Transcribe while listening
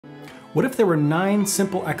What if there were 9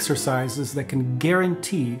 simple exercises that can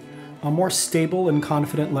guarantee a more stable and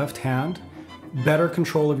confident left hand, better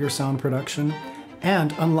control of your sound production,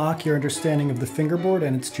 and unlock your understanding of the fingerboard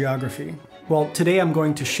and its geography? Well, today I'm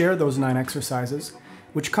going to share those 9 exercises,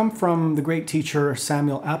 which come from the great teacher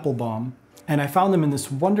Samuel Applebaum, and I found them in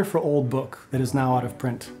this wonderful old book that is now out of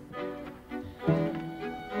print.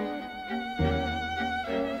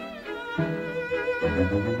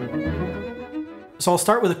 So I'll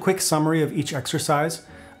start with a quick summary of each exercise.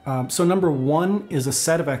 So number 1 is a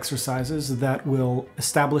set of exercises that will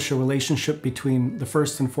establish a relationship between the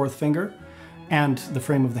 1st and 4th finger and the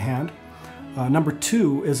frame of the hand. Number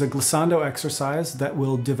 2 is a glissando exercise that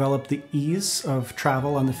will develop the ease of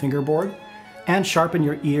travel on the fingerboard and sharpen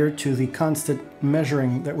your ear to the constant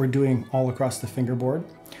measuring that we're doing all across the fingerboard.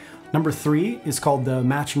 Number 3 is called the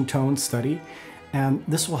matching tone study, and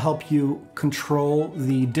this will help you control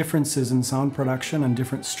the differences in sound production on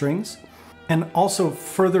different strings and also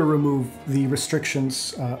further remove the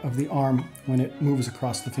restrictions of the arm when it moves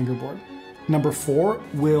across the fingerboard. Number 4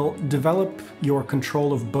 will develop your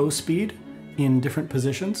control of bow speed in different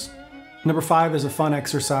positions. Number 5 is a fun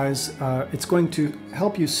exercise. It's going to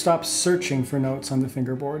help you stop searching for notes on the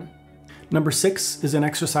fingerboard. Number 6 is an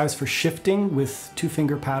exercise for shifting with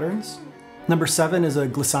 2-finger patterns. Number 7 is a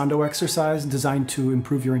glissando exercise designed to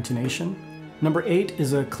improve your intonation. Number 8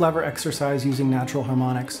 is a clever exercise using natural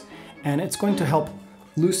harmonics, and it's going to help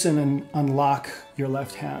loosen and unlock your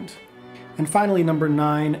left hand. And finally, number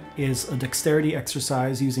 9 is a dexterity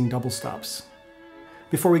exercise using double stops.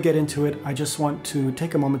 Before we get into it, I just want to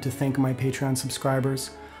take a moment to thank my Patreon subscribers.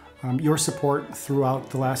 Your support throughout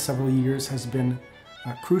the last several years has been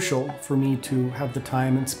crucial for me to have the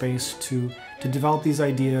time and space to develop these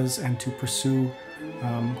ideas and to pursue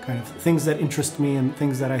kind of things that interest me and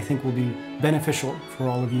things that I think will be beneficial for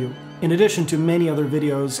all of you. In addition to many other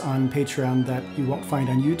videos on Patreon that you won't find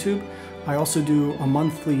on YouTube, I also do a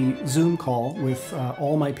monthly Zoom call with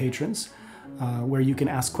all my patrons where you can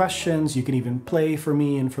ask questions, you can even play for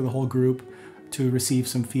me and for the whole group to receive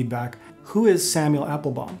some feedback. Who is Samuel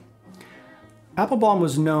Applebaum? Applebaum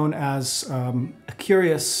was known as a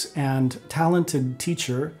curious and talented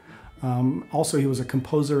teacher. Also, he was a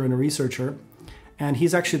composer and a researcher. And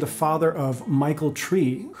he's actually the father of Michael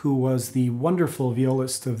Tree, who was the wonderful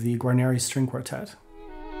violist of the Guarneri String Quartet.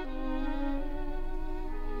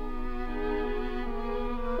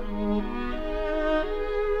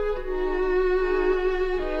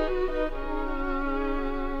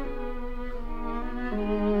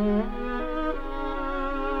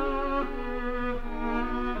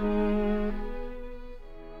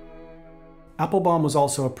 Applebaum was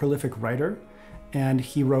also a prolific writer, and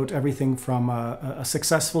he wrote everything from a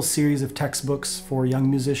successful series of textbooks for young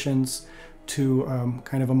musicians to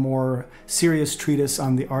kind of a more serious treatise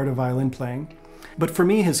on the art of violin playing. But for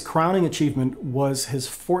me, his crowning achievement was his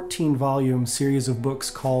 14-volume series of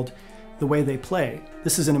books called The Way They Play.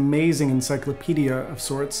 This is an amazing encyclopedia of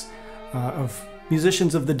sorts of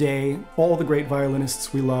musicians of the day, all the great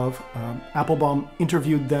violinists we love. Applebaum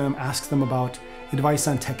interviewed them, asked them about advice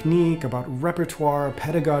on technique, about repertoire,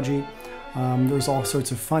 pedagogy. There's all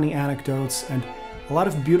sorts of funny anecdotes and a lot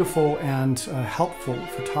of beautiful and helpful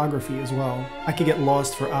photography as well. I could get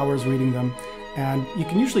lost for hours reading them, and you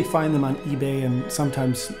can usually find them on eBay and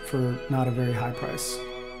sometimes for not a very high price.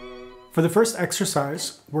 For the first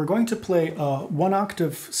exercise, we're going to play a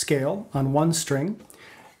 1-octave scale on 1 string,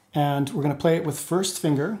 and we're going to play it with 1st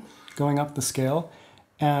finger going up the scale,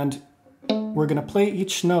 and we're going to play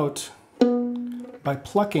each note by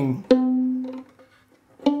plucking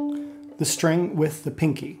the string with the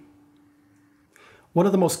pinky. One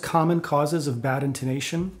of the most common causes of bad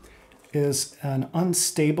intonation is an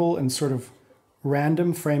unstable and sort of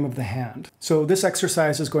random frame of the hand. So this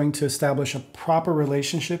exercise is going to establish a proper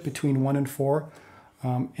relationship between 1 and 4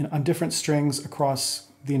 on different strings across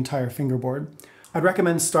the entire fingerboard. I'd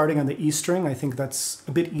recommend starting on the E string. I think that's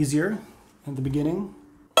a bit easier at the beginning.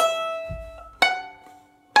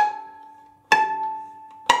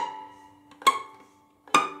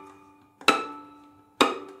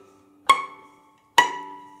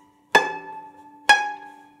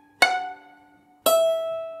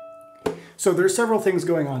 So there are several things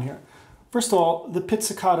going on here. First of all, the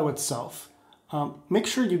pizzicato itself. Make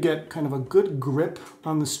sure you get kind of a good grip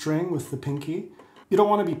on the string with the pinky. You don't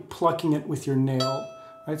want to be plucking it with your nail,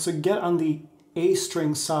 right? So get on the A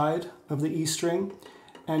string side of the E string,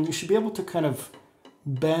 and you should be able to kind of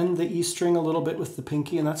bend the E string a little bit with the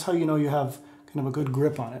pinky, and that's how you know you have kind of a good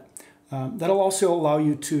grip on it. That'll also allow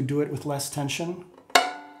you to do it with less tension,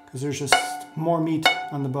 because there's just more meat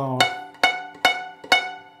on the bone.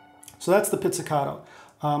 So that's the pizzicato.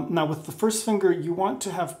 Now with the first finger, you want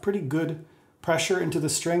to have pretty good pressure into the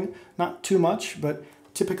string, not too much, but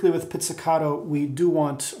typically with pizzicato, we do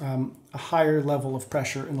want a higher level of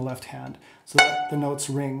pressure in the left hand so that the notes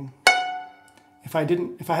ring. If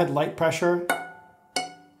I had light pressure,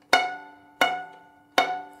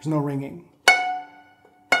 there's no ringing.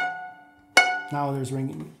 Now there's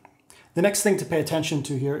ringing. The next thing to pay attention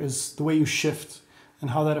to here is the way you shift and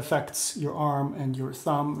how that affects your arm and your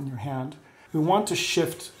thumb and your hand. We want to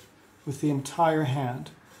shift with the entire hand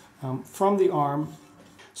from the arm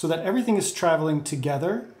so that everything is traveling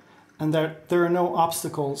together and that there are no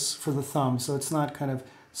obstacles for the thumb. So it's not kind of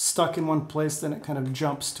stuck in one place, then it kind of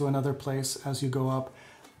jumps to another place as you go up.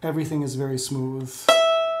 Everything is very smooth.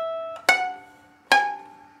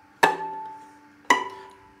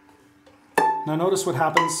 Now notice what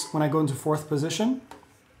happens when I go into fourth position.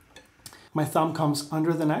 My thumb comes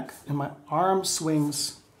under the neck and my arm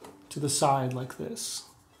swings to the side like this,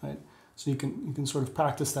 right? So you can sort of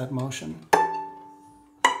practice that motion.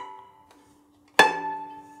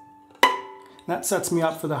 That sets me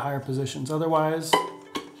up for the higher positions. Otherwise,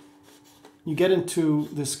 you get into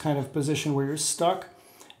this kind of position where you're stuck,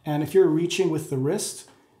 and if you're reaching with the wrist,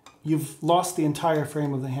 you've lost the entire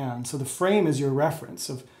frame of the hand. So the frame is your reference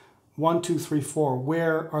of 1, 2, 3, 4.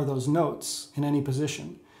 Where are those notes in any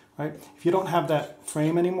position, right? If you don't have that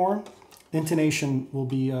frame anymore, intonation will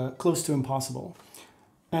be close to impossible.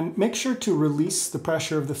 And make sure to release the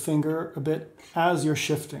pressure of the finger a bit as you're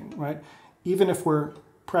shifting, right? Even if we're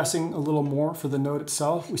pressing a little more for the note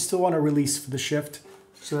itself, we still want to release for the shift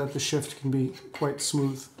so that the shift can be quite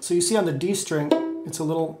smooth. So you see on the D string, it's a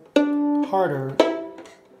little harder,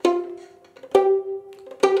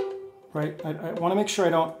 right? I want to make sure I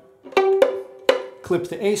don't clip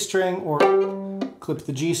the A string or clip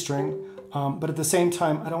the G string, but at the same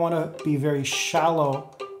time, I don't want to be very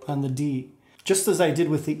shallow on the D. Just as I did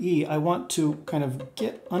with the E, I want to kind of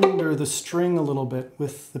get under the string a little bit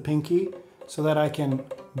with the pinky so that I can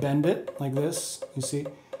bend it like this, you see?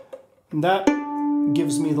 And that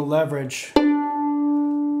gives me the leverage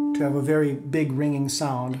to have a very big ringing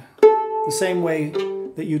sound. The same way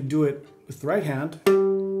that you do it with the right hand. You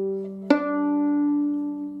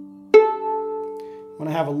want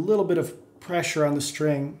to have a little bit of pressure on the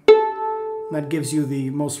string, and that gives you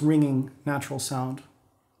the most ringing natural sound.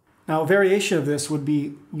 Now, a variation of this would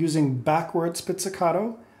be using backwards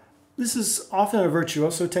pizzicato. This is often a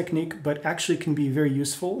virtuoso technique, but actually can be very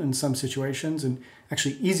useful in some situations and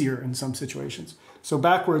actually easier in some situations. So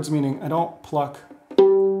backwards meaning I don't pluck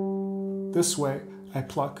this way, I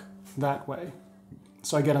pluck that way.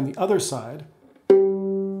 So I get on the other side,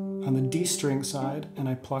 on the D string side, and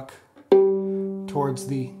I pluck towards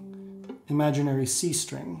the imaginary C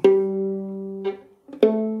string.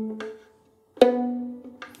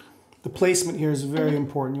 The placement here is very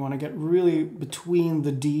important. You want to get really between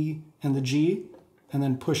the D and the G, and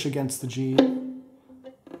then push against the G.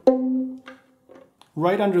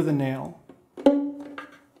 Right under the nail.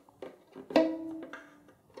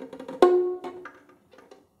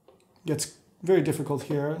 Gets very difficult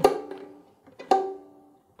here.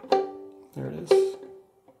 There it is.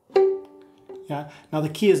 Yeah. Now the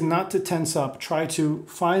key is not to tense up. Try to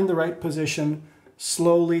find the right position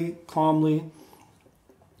slowly, calmly,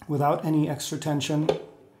 without any extra tension.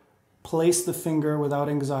 Place the finger without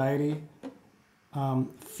anxiety.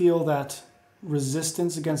 Feel that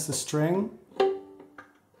resistance against the string.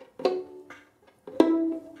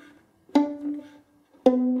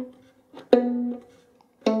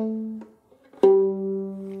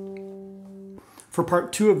 For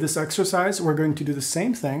part 2 of this exercise, we're going to do the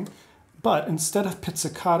same thing, but instead of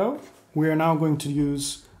pizzicato, we are now going to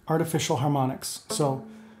use artificial harmonics. So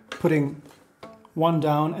putting one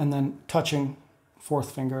down and then touching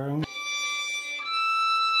fourth finger.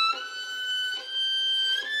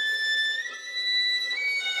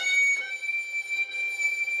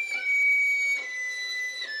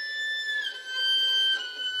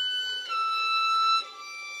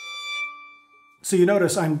 So you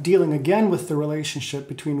notice I'm dealing again with the relationship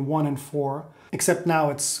between 1 and 4, except now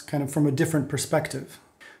it's kind of from a different perspective.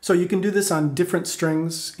 So you can do this on different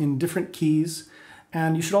strings in different keys,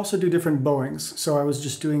 and you should also do different bowings. So I was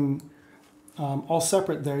just doing all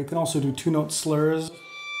separate there. You can also do 2-note slurs.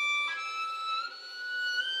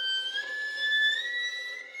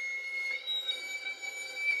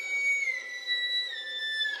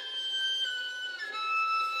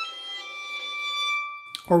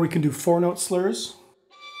 Or we can do 4-note slurs.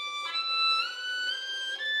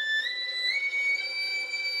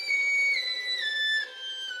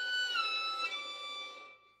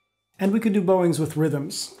 And we could do bowings with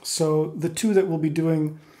rhythms. So the two that we'll be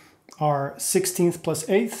doing are 16th plus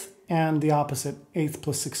 8th and the opposite, 8th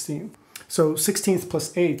plus 16th. So 16th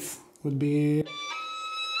plus 8th would be...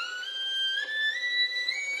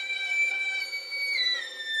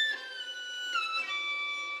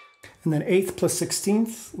 And then 8th plus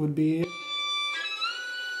 16th would be...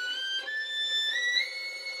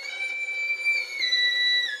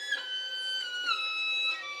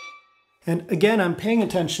 And again, I'm paying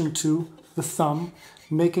attention to the thumb,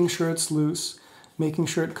 making sure it's loose, making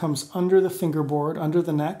sure it comes under the fingerboard, under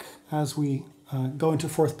the neck as we go into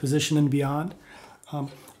fourth position and beyond.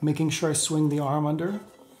 Making sure I swing the arm under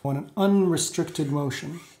on an unrestricted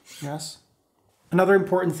motion, yes? Another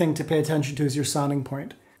important thing to pay attention to is your sounding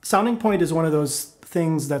point. Sounding point is one of those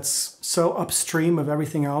things that's so upstream of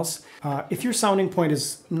everything else. If your sounding point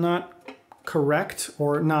is not correct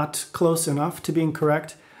or not close enough to being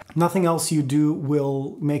correct, nothing else you do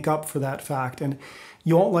will make up for that fact. And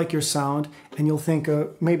you won't like your sound, and you'll think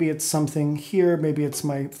maybe it's something here, maybe it's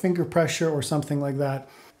my finger pressure or something like that.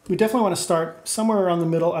 We definitely want to start somewhere around the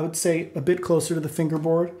middle, I would say a bit closer to the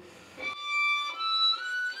fingerboard.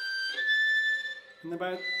 And then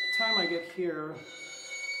by the time I get here,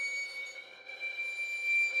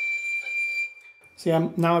 see,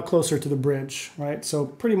 I'm now closer to the bridge, right? So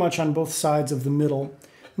pretty much on both sides of the middle.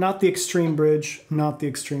 Not the extreme bridge, not the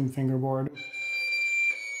extreme fingerboard.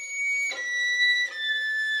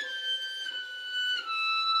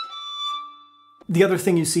 The other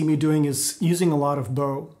thing you see me doing is using a lot of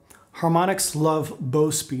bow. Harmonics love bow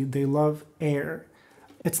speed, they love air.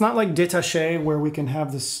 It's not like détaché where we can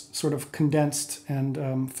have this sort of condensed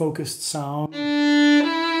and focused sound.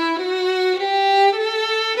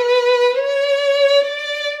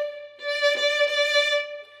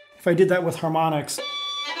 If I did that with harmonics,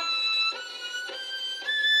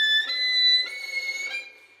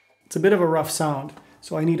 it's a bit of a rough sound,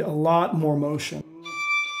 so I need a lot more motion.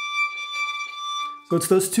 So it's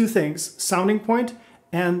those two things, sounding point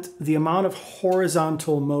and the amount of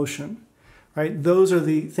horizontal motion, right? Those are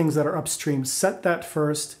the things that are upstream. Set that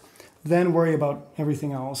first, then worry about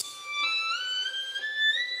everything else.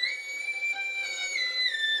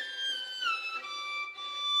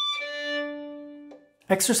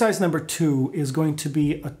 Exercise number 2 is going to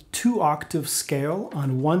be a 2-octave scale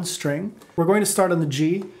on one string. We're going to start on the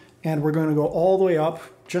G, and we're going to go all the way up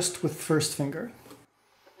just with first finger.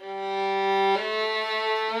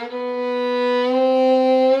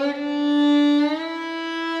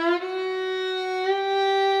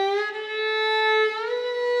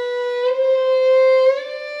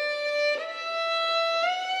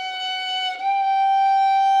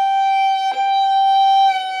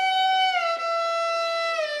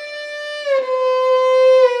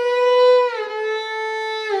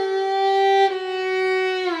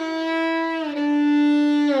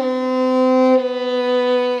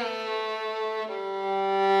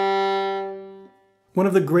 One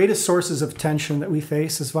of the greatest sources of tension that we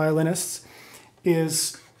face as violinists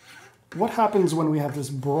is what happens when we have this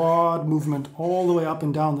broad movement all the way up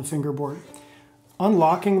and down the fingerboard.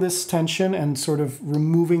 Unlocking this tension and sort of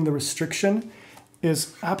removing the restriction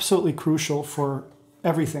is absolutely crucial for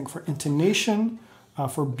everything, for intonation,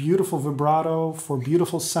 for beautiful vibrato, for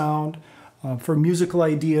beautiful sound, for musical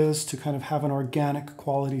ideas to kind of have an organic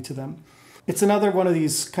quality to them. It's another one of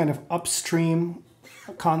these kind of upstream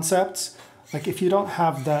concepts. Like if you don't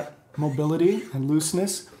have that mobility and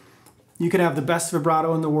looseness, you could have the best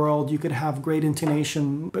vibrato in the world, you could have great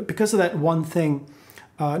intonation, but because of that one thing,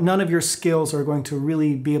 none of your skills are going to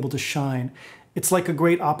really be able to shine. It's like a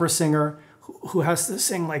great opera singer who has to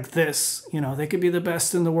sing like this. You know, they could be the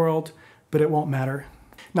best in the world, but it won't matter.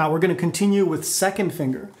 Now we're going to continue with second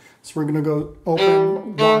finger. So we're going to go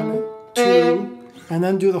open, 1, 2, and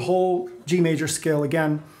then do the whole G major scale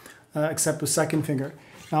again, except with second finger.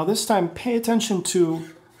 Now this time, pay attention to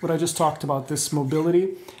what I just talked about, this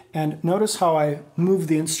mobility, and notice how I move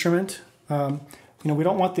the instrument. You know, we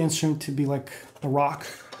don't want the instrument to be like a rock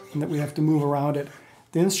and that we have to move around it.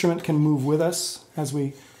 The instrument can move with us as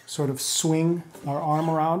we sort of swing our arm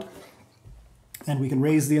around, and we can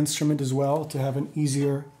raise the instrument as well to have an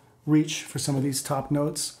easier reach for some of these top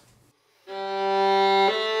notes.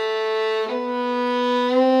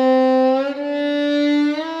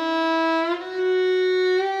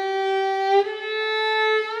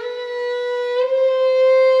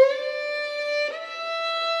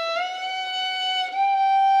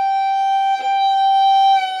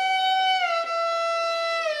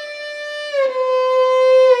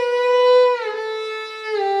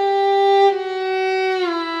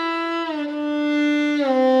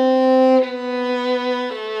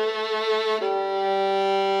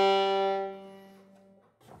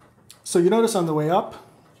 So you notice on the way up,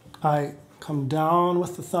 I come down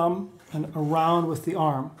with the thumb and around with the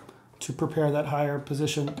arm to prepare that higher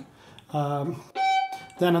position.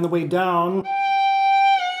 Then on the way down,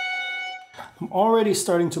 I'm already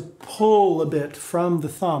starting to pull a bit from the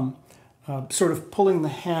thumb, sort of pulling the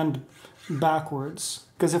hand backwards.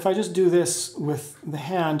 Because if I just do this with the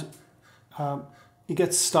hand, it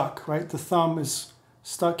gets stuck, right? The thumb is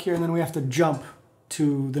stuck here, and then we have to jump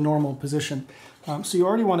to the normal position. So you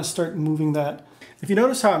already want to start moving that. If you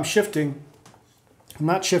notice how I'm shifting, I'm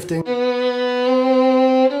not shifting.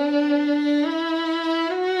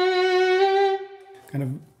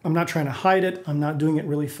 I'm not trying to hide it. I'm not doing it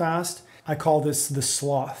really fast. I call this the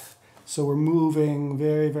sloth. So we're moving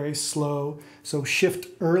very, very slow. So shift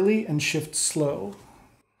early and shift slow.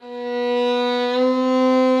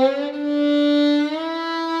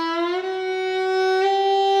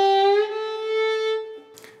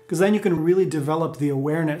 Because then you can really develop the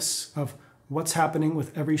awareness of what's happening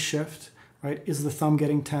with every shift, right? Is the thumb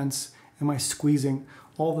getting tense? Am I squeezing?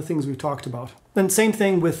 All the things we've talked about. Then same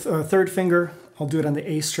thing with third finger. I'll do it on the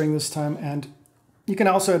A string this time, and you can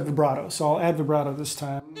also add vibrato. So I'll add vibrato this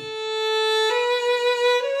time.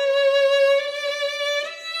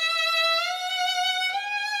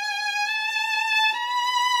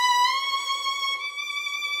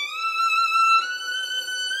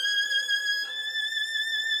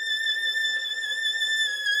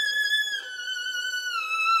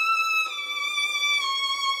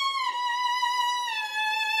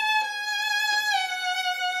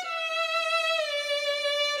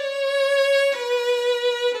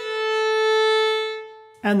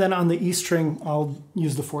 And then on the E string, I'll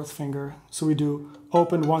use the fourth finger. So we do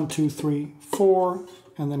open 1, 2, 3, 4,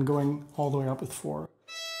 and then going all the way up with 4.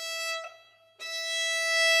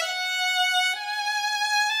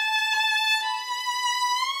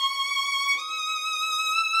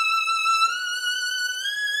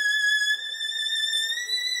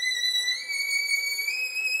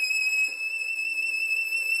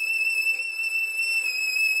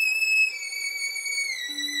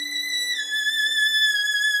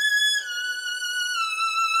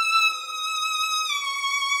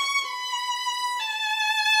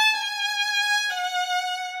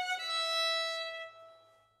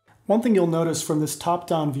 One thing you'll notice from this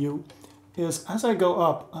top-down view is as I go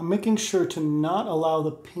up, I'm making sure to not allow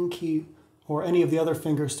the pinky or any of the other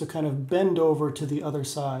fingers to kind of bend over to the other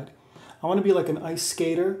side. I want to be like an ice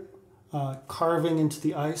skater, carving into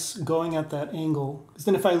the ice, going at that angle. Because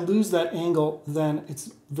then if I lose that angle, then it's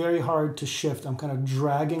very hard to shift. I'm kind of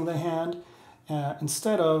dragging the hand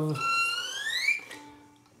instead of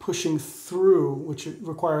pushing through, which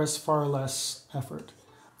requires far less effort.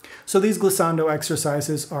 So these glissando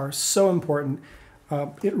exercises are so important.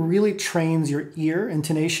 It really trains your ear.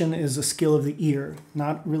 Intonation is a skill of the ear,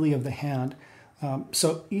 not really of the hand.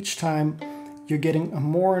 So each time you're getting a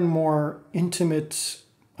more and more intimate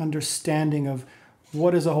understanding of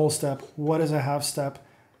what is a whole step, what is a half step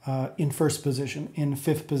in first position, in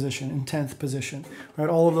fifth position, in 10th position, right?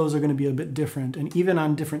 All of those are going to be a bit different. And even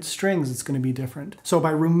on different strings, it's going to be different. So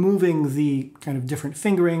by removing the kind of different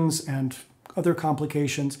fingerings and other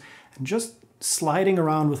complications, and just sliding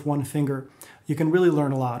around with one finger, you can really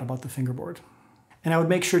learn a lot about the fingerboard. And I would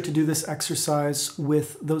make sure to do this exercise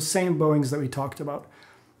with those same bowings that we talked about.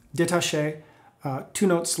 Détaché,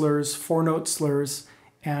 2-note slurs, 4-note slurs,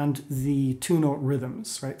 and the 2-note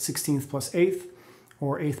rhythms, right? 16th plus 8th,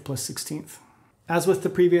 or 8th plus 16th. As with the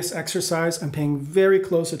previous exercise, I'm paying very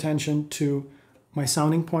close attention to my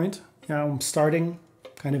sounding point. Now I'm starting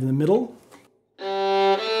kind of in the middle,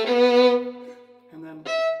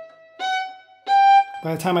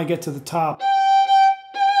 by the time I get to the top,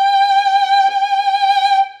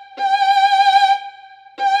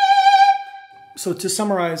 so to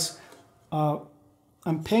summarize,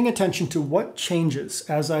 I'm paying attention to what changes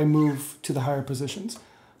as I move to the higher positions.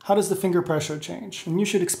 How does the finger pressure change? And you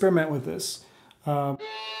should experiment with this. Try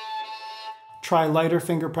lighter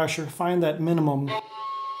finger pressure, find that minimum.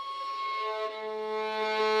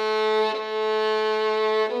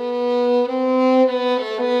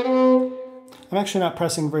 I'm actually not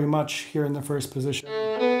pressing very much here in the first position.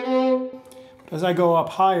 But as I go up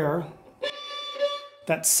higher,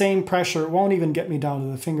 that same pressure won't even get me down to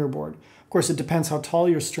the fingerboard. Of course, it depends how tall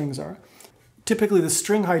your strings are. Typically, the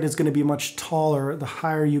string height is going to be much taller the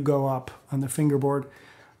higher you go up on the fingerboard.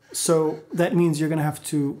 So that means you're going to have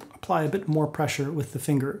to apply a bit more pressure with the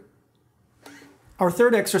finger. Our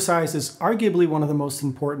third exercise is arguably one of the most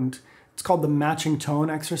important. It's called the matching tone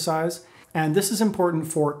exercise. And this is important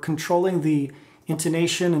for controlling the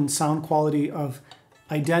intonation and sound quality of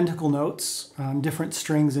identical notes on different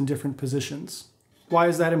strings in different positions. Why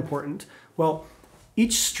is that important? Well,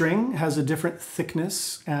 Each string has a different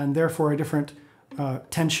thickness and therefore a different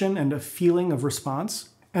tension and a feeling of response.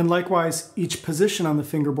 And likewise, each position on the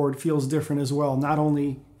fingerboard feels different as well, not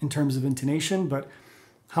only in terms of intonation, but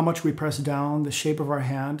how much we press down, the shape of our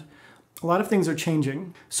hand. A lot of things are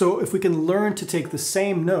changing. So if we can learn to take the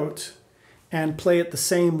same note and play it the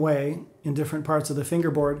same way in different parts of the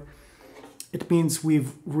fingerboard, it means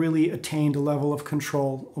we've really attained a level of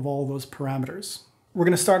control of all those parameters. We're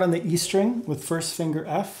going to start on the E string with first finger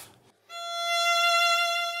F.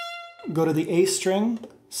 Go to the A string,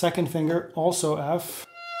 second finger, also F.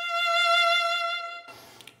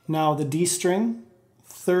 Now the D string,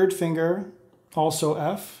 third finger, also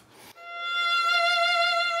F.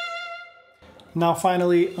 Now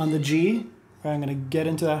finally on the G, I'm going to get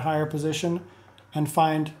into that higher position and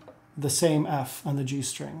find the same F on the G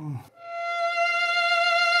string.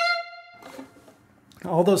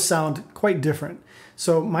 All those sound quite different.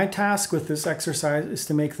 So my task with this exercise is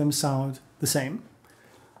to make them sound the same.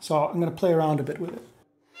 So I'm going to play around a bit with it.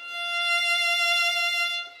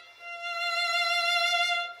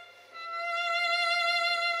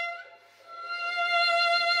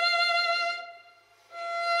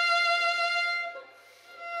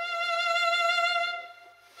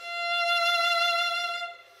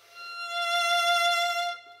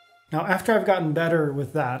 Now, after I've gotten better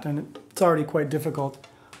with that, and it's already quite difficult,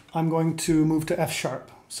 I'm going to move to F sharp.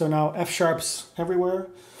 So now F sharp's everywhere.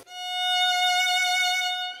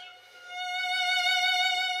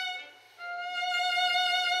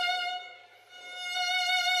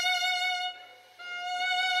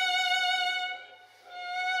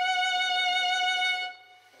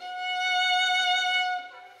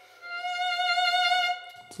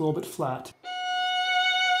 It's a little bit flat.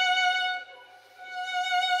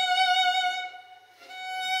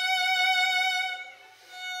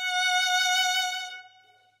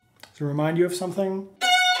 To remind you of something.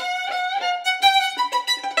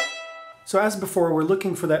 So as before, we're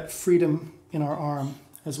looking for that freedom in our arm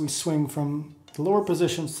as we swing from the lower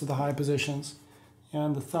positions to the high positions,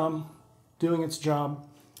 and the thumb doing its job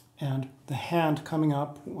and the hand coming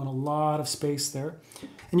up. We want a lot of space there.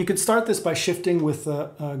 And you could start this by shifting with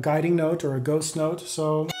a guiding note or a ghost note.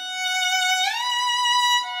 So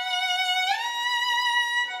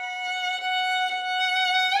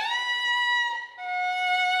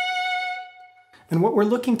and what we're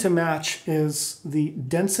looking to match is the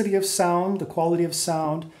density of sound, the quality of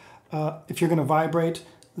sound. If you're going to vibrate,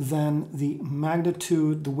 then the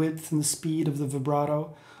magnitude, the width, and the speed of the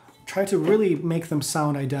vibrato. Try to really make them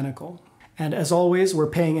sound identical. And as always, we're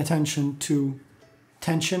paying attention to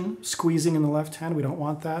tension, squeezing in the left hand. We don't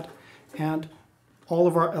want that. And all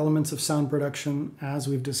of our elements of sound production as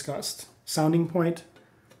we've discussed. Sounding point,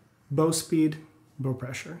 bow speed, bow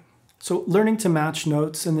pressure. So learning to match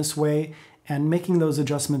notes in this way and making those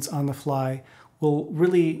adjustments on the fly will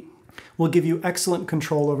give you excellent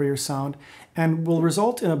control over your sound and will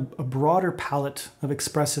result in a broader palette of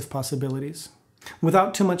expressive possibilities.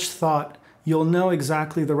 Without too much thought, you'll know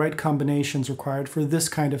exactly the right combinations required for this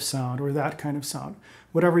kind of sound or that kind of sound,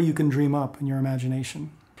 whatever you can dream up in your imagination.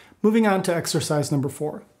 Moving on to exercise number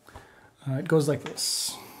 4. It goes like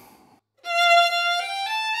this.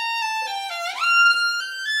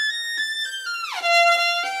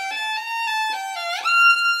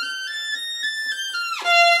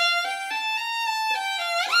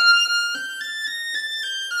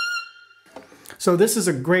 So this is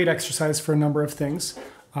a great exercise for a number of things.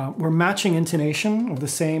 We're matching intonation of the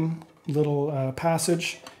same little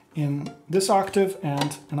passage in this octave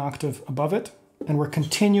and an octave above it. And we're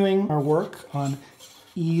continuing our work on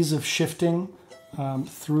ease of shifting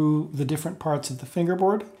through the different parts of the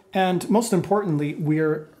fingerboard. And most importantly,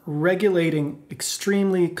 we're regulating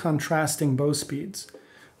extremely contrasting bow speeds.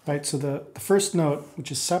 Right? So the first note,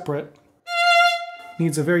 which is separate,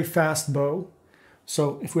 needs a very fast bow.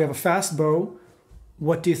 So if we have a fast bow,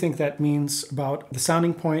 what do you think that means about the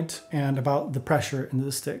sounding point and about the pressure into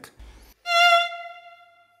the stick?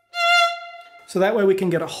 So that way we can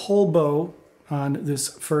get a whole bow on this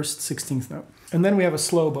first 16th note. And then we have a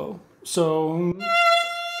slow bow. So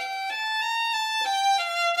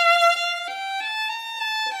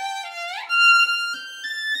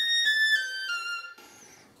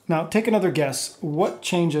now take another guess. What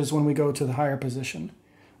changes when we go to the higher position,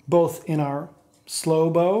 both in our slow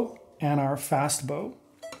bow and our fast bow?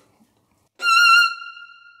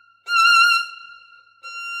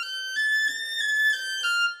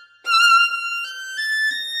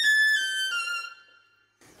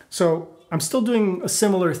 So I'm still doing a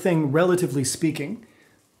similar thing, relatively speaking.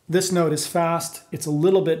 This note is fast, it's a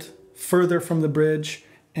little bit further from the bridge,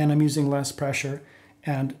 and I'm using less pressure.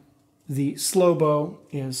 And The slow bow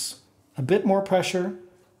is a bit more pressure,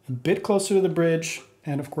 a bit closer to the bridge,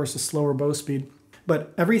 and of course a slower bow speed.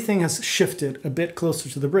 But everything has shifted a bit closer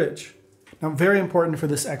to the bridge. Now, very important for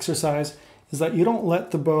this exercise is that you don't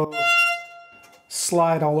let the bow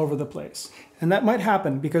slide all over the place. And that might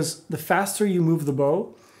happen because the faster you move the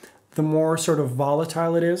bow, the more sort of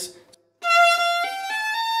volatile it is.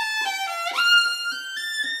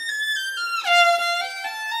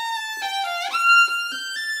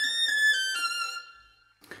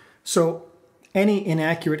 So any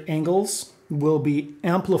inaccurate angles will be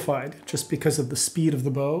amplified just because of the speed of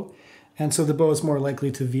the bow. And so the bow is more likely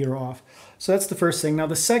to veer off. So that's the first thing. Now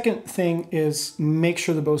the second thing is make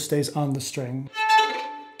sure the bow stays on the string.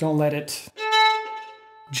 Don't let it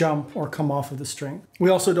jump or come off of the string. We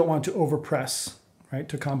also don't want to overpress, right,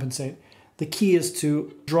 to compensate. The key is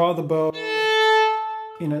to draw the bow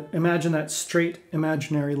imagine that straight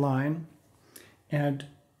imaginary line, and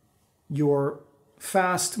your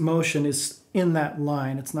fast motion is in that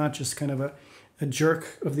line. It's not just kind of a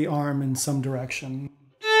jerk of the arm in some direction.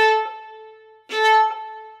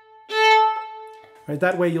 Right,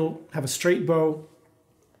 that way you'll have a straight bow.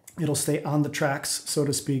 It'll stay on the tracks, so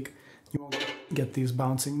to speak. You won't get these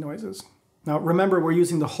bouncing noises. Now remember, we're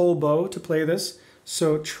using the whole bow to play this,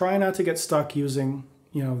 so try not to get stuck using,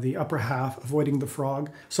 the upper half, avoiding the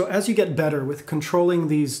frog. So as you get better with controlling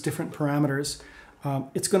these different parameters,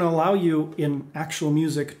 it's going to allow you in actual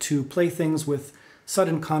music to play things with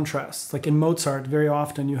sudden contrasts. Like in Mozart, very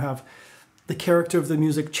often you have the character of the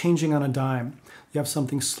music changing on a dime. You have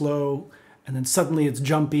something slow, and then suddenly it's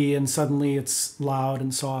jumpy, and suddenly it's loud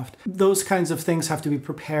and soft. Those kinds of things have to be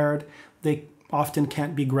prepared. They often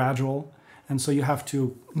can't be gradual, and so you have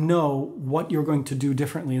to know what you're going to do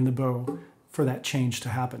differently in the bow for that change to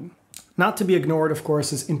happen. Not to be ignored, of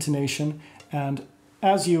course, is intonation, and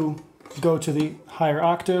as you go to the higher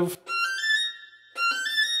octave,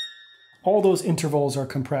 all those intervals are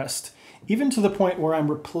compressed, even to the point where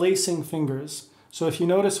I'm replacing fingers. So if you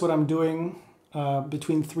notice what I'm doing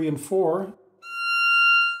between 3 and 4,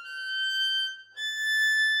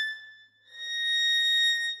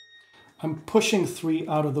 I'm pushing 3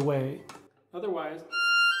 out of the way. Otherwise,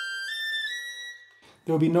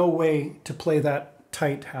 there will be no way to play that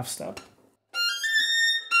tight half step.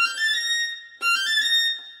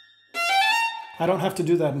 I don't have to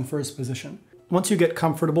do that in first position. Once you get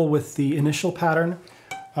comfortable with the initial pattern,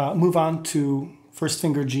 move on to first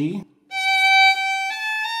finger G.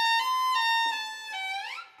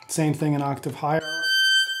 Same thing an octave higher.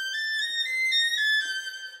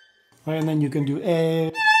 Right, and then you can do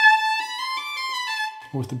A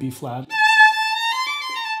with the B flat.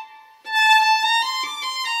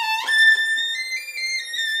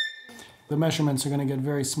 The measurements are going to get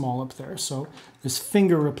very small up there, so this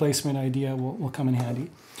finger replacement idea will come in handy.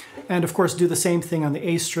 And of course, do the same thing on the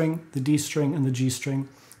A string, the D string, and the G string.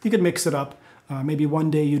 You could mix it up. Maybe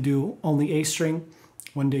one day you do only A string,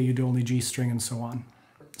 one day you do only G string, and so on.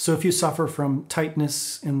 So if you suffer from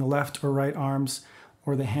tightness in the left or right arms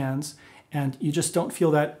or the hands, and you just don't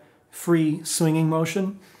feel that free swinging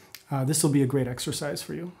motion, this will be a great exercise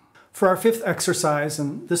for you. For our fifth exercise,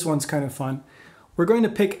 and this one's kind of fun, we're going to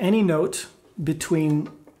pick any note between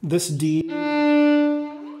this D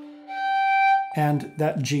and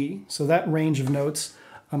that G, so that range of notes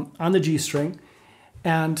on the G string.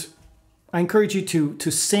 And I encourage you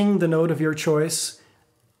to sing the note of your choice,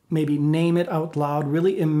 maybe name it out loud,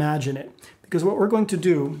 really imagine it. Because what we're going to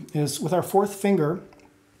do is, with our fourth finger,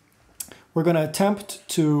 we're going to attempt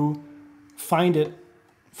to find it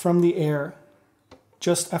from the air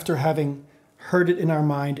just after having heard it in our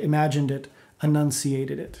mind, imagined it,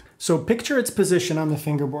 enunciated it. So picture its position on the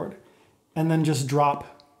fingerboard and then just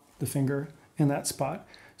drop the finger in that spot.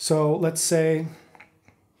 So let's say,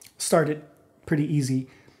 start it pretty easy,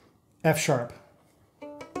 F sharp.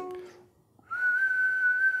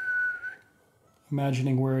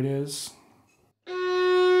 Imagining where it is.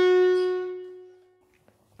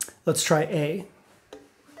 Let's try A.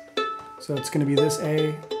 So it's going to be this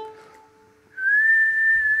A.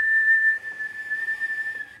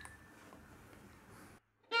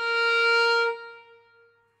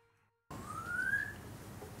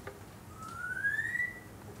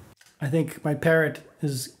 I think my parrot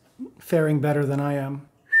is faring better than I am.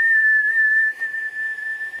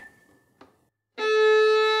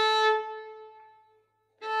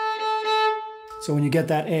 So when you get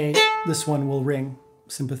that A, this one will ring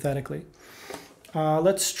sympathetically.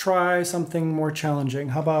 Let's try something more challenging.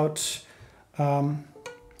 How about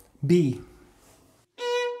B?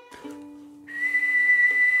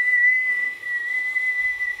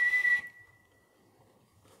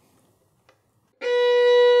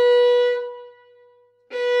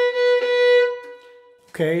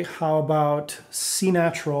 Okay, how about C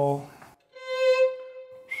natural?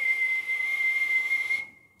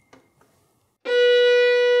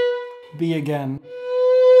 B again.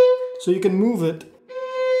 So you can move it,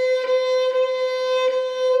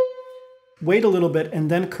 wait a little bit,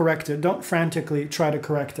 and then correct it. Don't frantically try to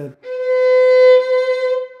correct it.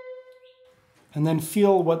 And then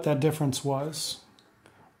feel what that difference was.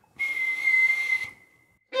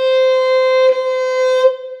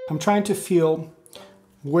 I'm trying to feel,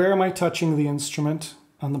 where am I touching the instrument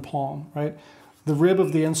on the palm, right? The rib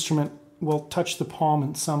of the instrument will touch the palm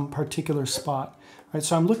in some particular spot, right?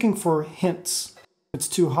 So I'm looking for hints. If it's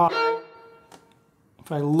too high,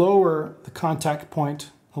 if I lower the contact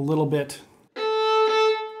point a little bit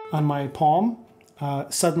on my palm,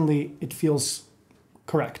 suddenly it feels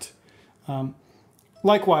correct.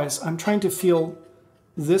 Likewise, I'm trying to feel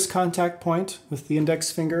this contact point with the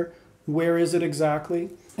index finger. Where is it exactly?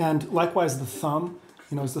 And likewise the thumb.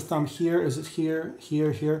 You know, is the thumb here? Is it here,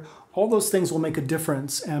 here, here? All those things will make a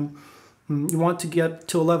difference. And you want to get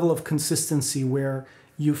to a level of consistency where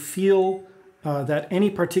you feel that any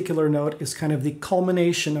particular note is kind of the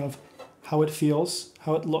culmination of how it feels,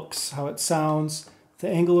 how it looks, how it sounds, the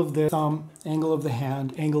angle of the thumb, angle of the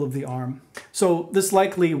hand, angle of the arm. So this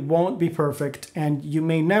likely won't be perfect, and you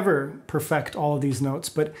may never perfect all of these notes,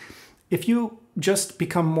 but if you just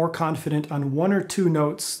become more confident on one or two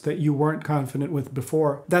notes that you weren't confident with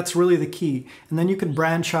before, that's really the key. And then you can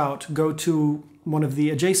branch out, go to one of the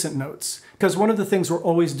adjacent notes. Because one of the things we're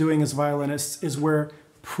always doing as violinists is we're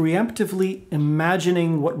preemptively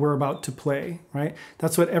imagining what we're about to play, right?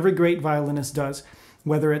 That's what every great violinist does.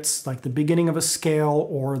 Whether it's like the beginning of a scale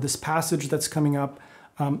or this passage that's coming up,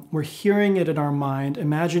 we're hearing it in our mind,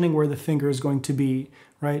 imagining where the finger is going to be,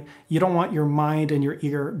 right? You don't want your mind and your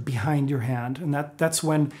ear behind your hand. And that's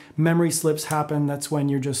when memory slips happen. That's when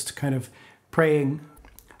you're just kind of praying.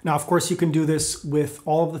 Now, of course, you can do this with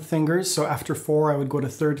all of the fingers. So after 4, I would go to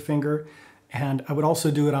 3rd finger, and I would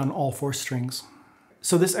also do it on all 4 strings.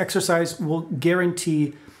 So this exercise will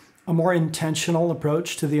guarantee a more intentional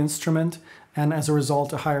approach to the instrument, and as a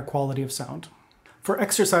result, a higher quality of sound. For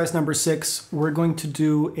exercise number 6, we're going to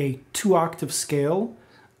do a 2-octave scale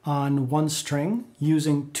on 1 string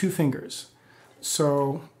using 2 fingers.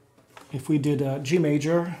 So if we did a G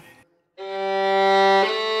major,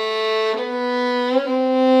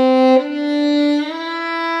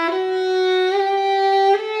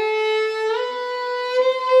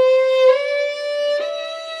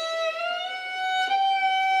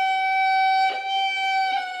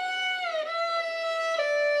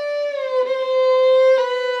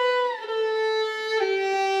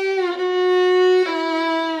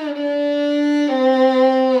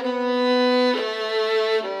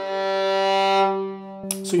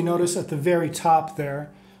 so you notice at the very top there,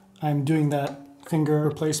 I'm doing that finger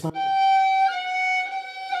placement.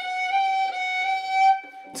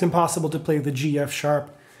 It's impossible to play the G, F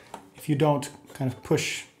sharp if you don't kind of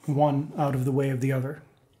push one out of the way of the other.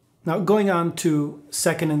 Now going on to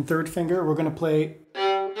 2nd and 3rd finger, we're going to play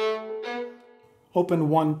open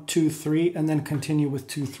 1, 2, 3, and then continue with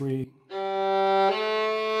 2, 3.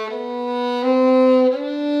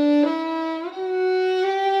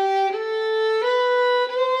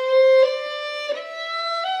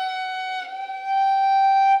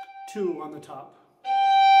 Two on the top.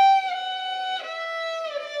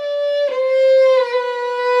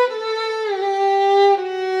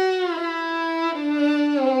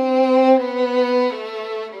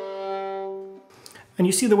 And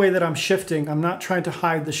you see the way that I'm shifting. I'm not trying to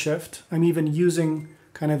hide the shift. I'm even using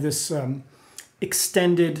kind of this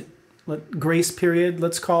extended grace period,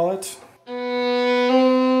 let's call it.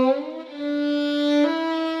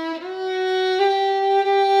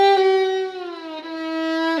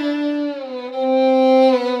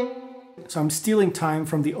 So I'm stealing time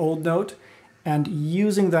from the old note and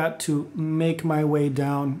using that to make my way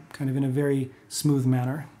down kind of in a very smooth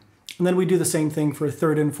manner. And then we do the same thing for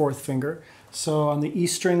 3rd and 4th finger. So on the E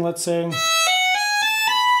string, let's say,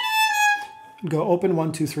 go open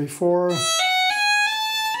 1, 2, 3, 4,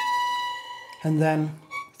 and then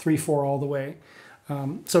 3, 4 all the way.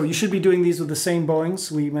 So you should be doing these with the same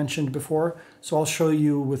bowings we mentioned before. So I'll show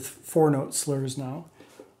you with 4-note slurs now.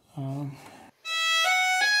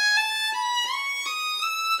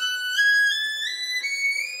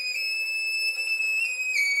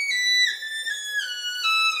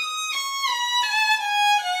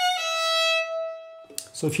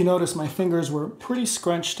 So if you notice, my fingers were pretty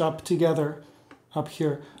scrunched up together up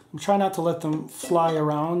here. I'm trying not to let them fly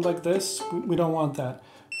around like this. We don't want that.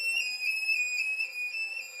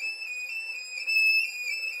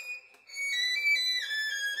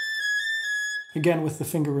 again with the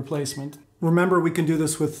finger replacement. Remember, we can do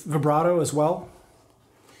this with vibrato as well.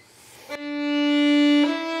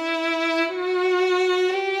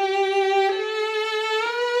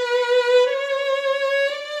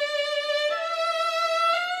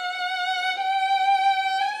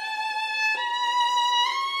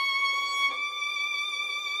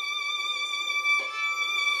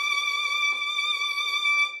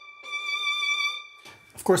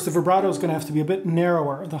 Of course, the vibrato is going to have to be a bit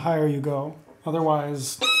narrower the higher you go.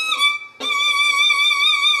 Otherwise,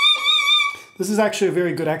 this is actually a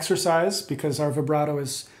very good exercise because our vibrato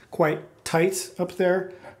is quite tight up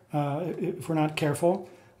there if we're not careful.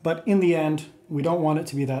 But in the end, we don't want it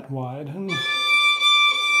to be that wide.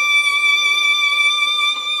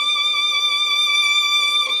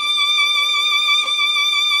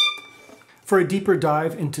 For a deeper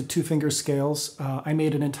dive into two-finger scales, I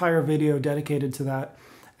made an entire video dedicated to that,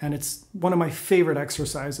 and it's one of my favorite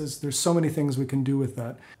exercises. There's so many things we can do with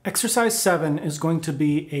that. Exercise 7 is going to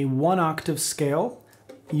be a 1-octave scale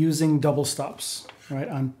using double stops, right,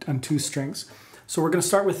 on 2 strings. So we're going to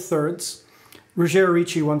start with thirds. Ruggiero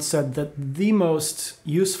Ricci once said that the most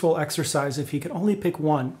useful exercise, if he could only pick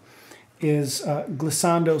one, is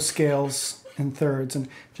glissando scales in thirds, and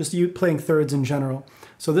just you playing thirds in general.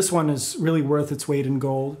 So this one is really worth its weight in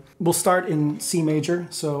gold. We'll start in C major,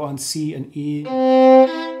 so on C and E.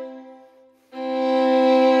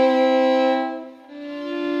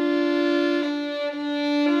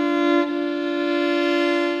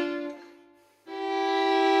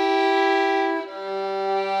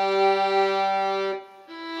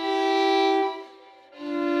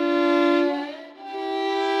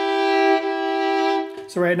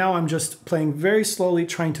 So right now I'm just playing very slowly,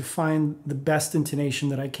 trying to find the best intonation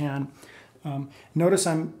that I can. Notice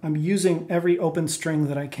I'm using every open string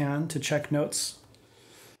that I can to check notes.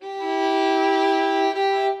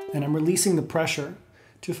 And I'm releasing the pressure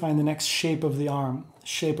to find the next shape of the arm,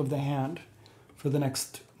 shape of the hand for the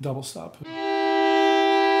next double stop.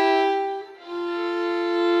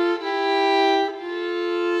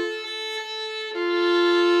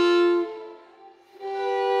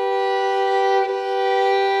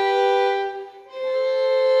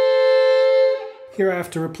 Here I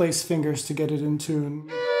have to replace fingers to get it in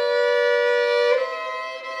tune.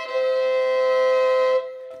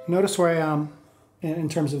 Notice where I am in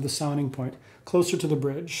terms of the sounding point, closer to the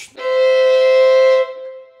bridge.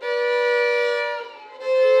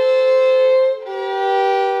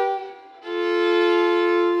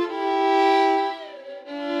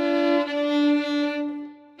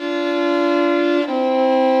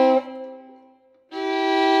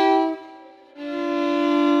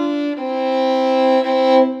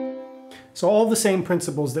 So all the same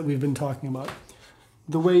principles that we've been talking about.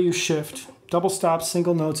 The way you shift, double stops,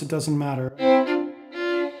 single notes, it doesn't matter.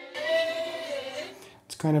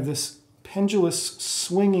 It's kind of this pendulous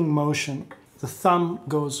swinging motion. The thumb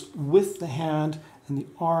goes with the hand and the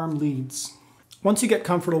arm leads. Once you get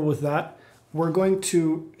comfortable with that, we're going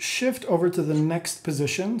to shift over to the next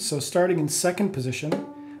position. So starting in second position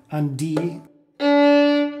on D.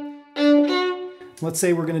 Let's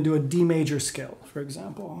say we're going to do a D major scale, for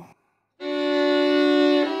example.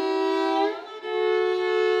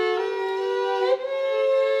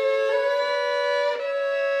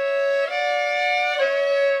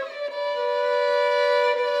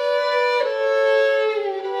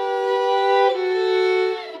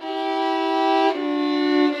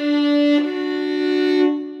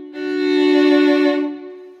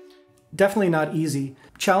 Definitely not easy.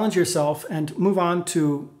 Challenge yourself and move on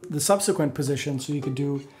to the subsequent position. So you could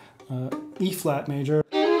do E flat major.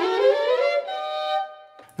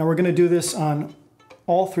 Now we're going to do this on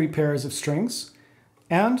all 3 pairs of strings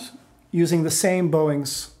and using the same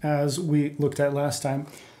bowings as we looked at last time.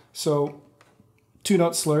 So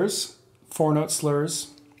 2-note slurs, 4-note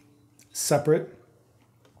slurs, separate,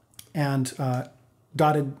 and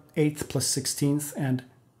dotted 8th plus 16th and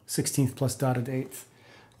 16th plus dotted 8th.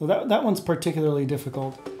 Well, that one's particularly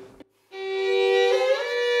difficult.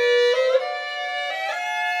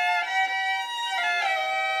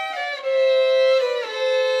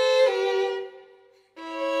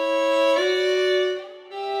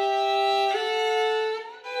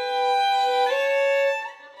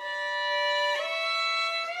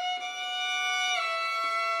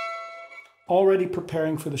 Already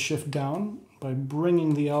preparing for the shift down by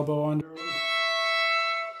bringing the elbow under.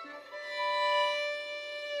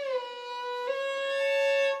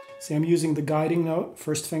 See, I'm using the guiding note,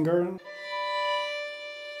 first finger.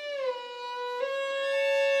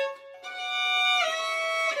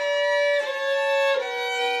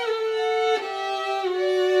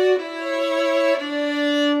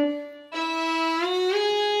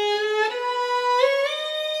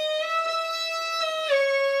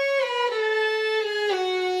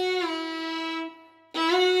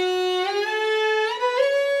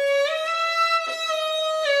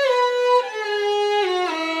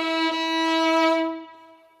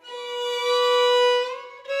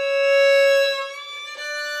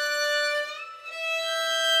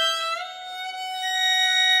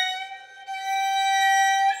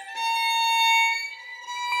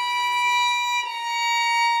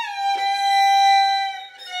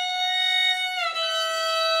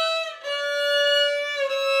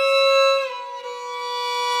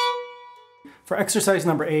 For exercise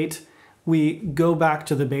number 8, we go back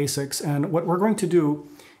to the basics, and what we're going to do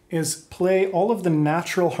is play all of the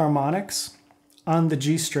natural harmonics on the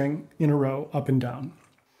G string in a row, up and down.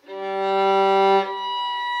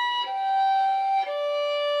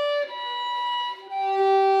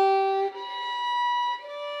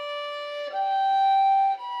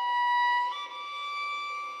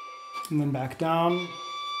 And then back down.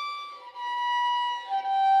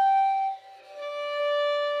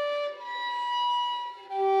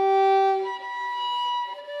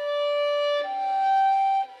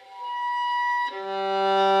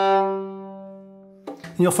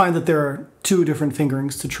 And you'll find that there are 2 different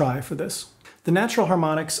fingerings to try for this. The natural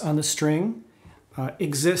harmonics on the string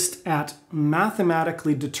exist at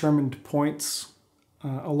mathematically determined points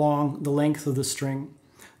along the length of the string.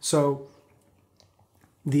 So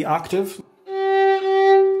the octave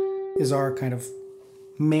is our kind of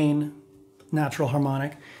main natural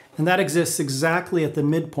harmonic, and that exists exactly at the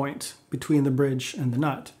midpoint between the bridge and the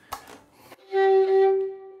nut.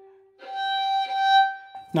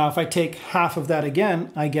 Now if I take half of that again,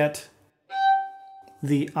 I get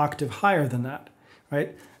the octave higher than that,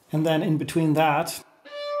 right? And then in between that,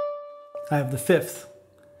 I have the 5th,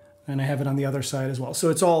 and I have it on the other side as well. So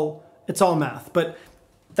it's all math, but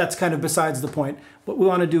that's kind of besides the point. What we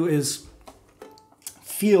want to do is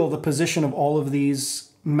feel the position of all of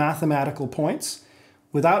these mathematical points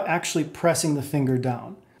without actually pressing the finger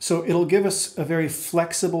down. So it'll give us a very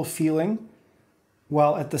flexible feeling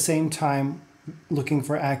while at the same time looking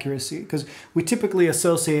for accuracy, because we typically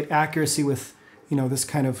associate accuracy with, you know, this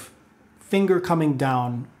kind of finger coming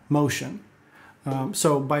down motion.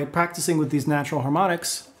 So by practicing with these natural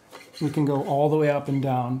harmonics, we can go all the way up and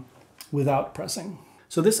down without pressing.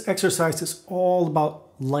 So this exercise is all about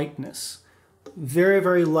lightness. Very,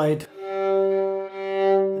 very light in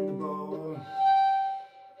the bow,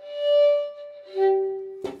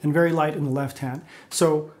 and very light in the left hand.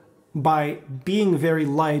 So by being very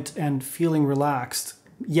light and feeling relaxed,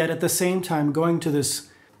 yet at the same time going to this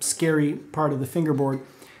scary part of the fingerboard,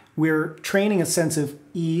 we're training a sense of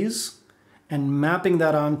ease and mapping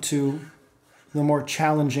that onto the more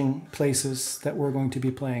challenging places that we're going to be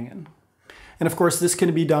playing in. And of course, this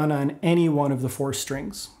can be done on any one of the 4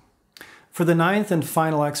 strings. For the 9th and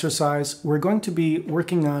final exercise, we're going to be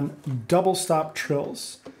working on double stop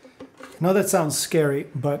trills. I know that sounds scary,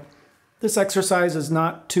 but this exercise is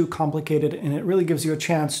not too complicated, and it really gives you a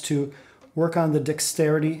chance to work on the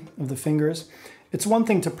dexterity of the fingers. It's one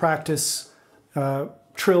thing to practice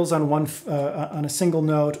trills on on a single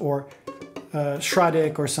note, or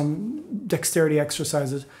schradik, or some dexterity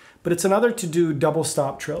exercises, but it's another to do double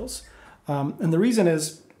stop trills. And the reason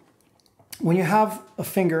is, when you have a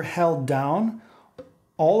finger held down,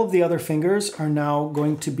 all of the other fingers are now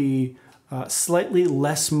going to be slightly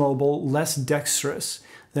less mobile, less dexterous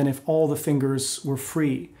than if all the fingers were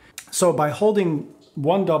free. So by holding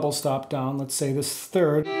one double stop down, let's say this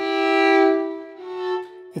 3rd,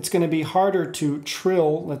 it's going to be harder to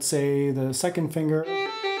trill, let's say the 2nd finger,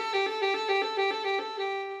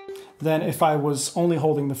 than if I was only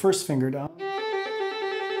holding the 1st finger down.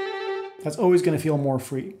 That's always going to feel more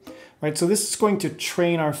free, right? So this is going to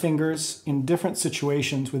train our fingers in different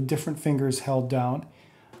situations with different fingers held down.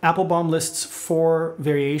 Applebaum lists 4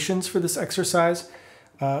 variations for this exercise.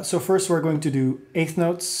 So first we're going to do 8th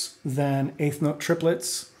notes, then 8th note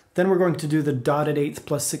triplets. Then we're going to do the dotted 8th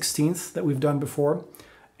plus 16th that we've done before,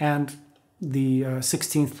 and the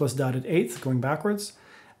 16th plus dotted 8th going backwards.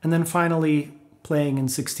 And then finally playing in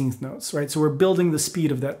 16th notes, right? So we're building the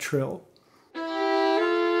speed of that trill.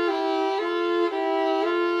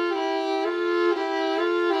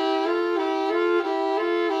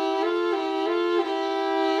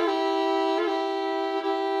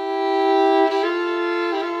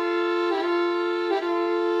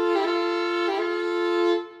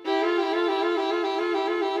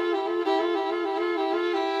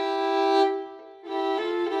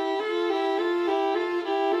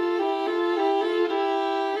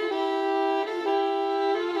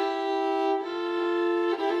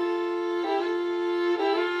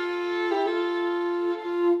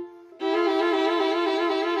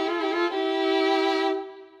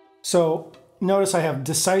 So notice I have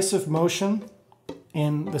decisive motion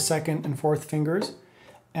in the 2nd and 4th fingers,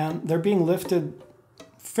 and they're being lifted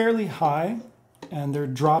fairly high, and they're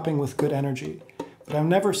dropping with good energy, but I'm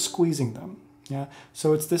never squeezing them. Yeah,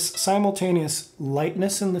 so it's this simultaneous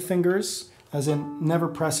lightness in the fingers, as in never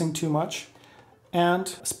pressing too much, and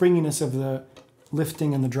springiness of the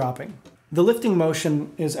lifting and the dropping. The lifting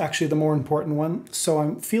motion is actually the more important one, so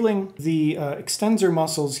I'm feeling the extensor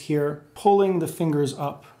muscles here pulling the fingers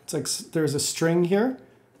up. It's like there's a string here,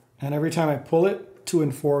 And every time I pull it, 2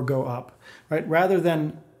 and 4 go up, right? Rather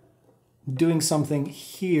than doing something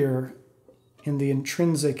here in the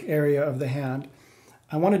intrinsic area of the hand,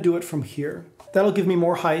 I want to do it from here. That'll give me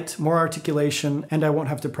more height, more articulation, and I won't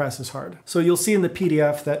have to press as hard. So you'll see in the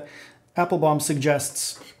PDF that Applebaum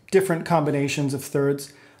suggests different combinations of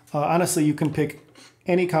thirds. Honestly, you can pick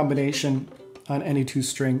any combination on any 2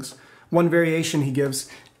 strings. One variation he gives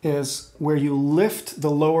is where you lift the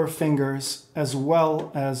lower fingers as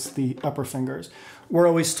well as the upper fingers. We're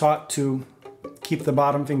always taught to keep the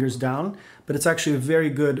bottom fingers down, but it's actually very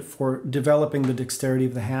good for developing the dexterity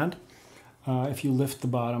of the hand if you lift the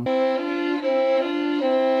bottom.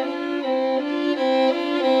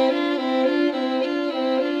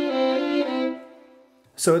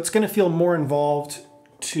 So it's going to feel more involved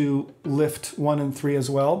to lift 1 and 3 as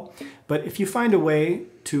well. But if you find a way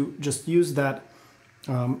to just use that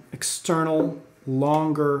external,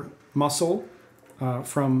 longer muscle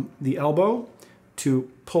from the elbow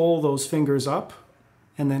to pull those fingers up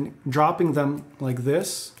and then dropping them like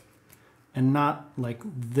this and not like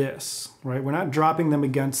this, right? We're not dropping them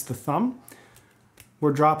against the thumb.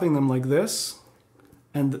 We're dropping them like this,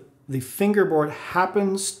 and the fingerboard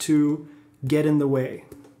happens to get in the way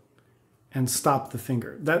and stop the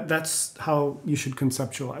finger. That's how you should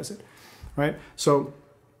conceptualize it, right? So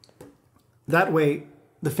that way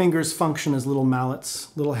the fingers function as little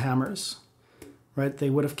mallets, little hammers, right? They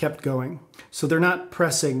would have kept going. So they're not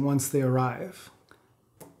pressing once they arrive.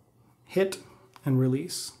 Hit and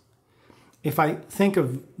release. If I think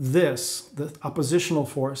of this, the oppositional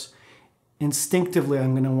force, instinctively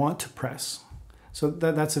I'm going to want to press. So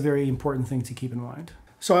that's a very important thing to keep in mind.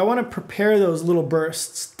 So I want to prepare those little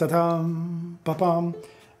bursts. Ta-dam, ba-bam.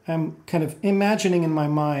 I'm kind of imagining in my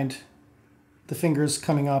mind the fingers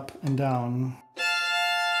coming up and down.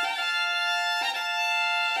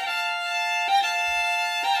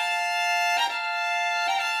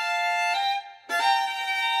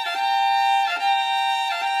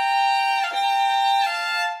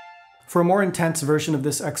 For a more intense version of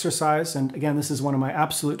this exercise, and again, this is one of my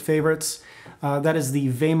absolute favorites, that is the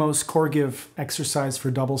Vamos Kurganov exercise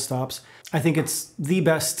for double stops. I think it's the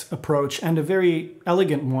best approach and a very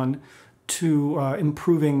elegant one to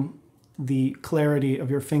improving the clarity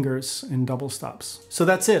of your fingers in double stops. So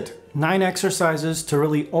that's it. 9 exercises to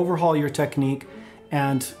really overhaul your technique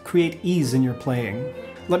and create ease in your playing.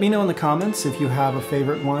 Let me know in the comments if you have a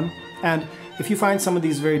favorite one. And if you find some of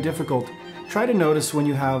these very difficult, try to notice when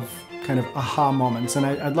you have kind of aha moments, and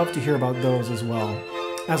I'd love to hear about those as well.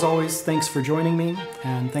 As always, thanks for joining me,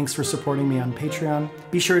 and thanks for supporting me on Patreon.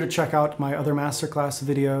 Be sure to check out my other masterclass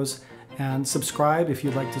videos, and subscribe if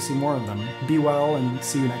you'd like to see more of them. Be well, and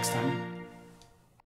see you next time.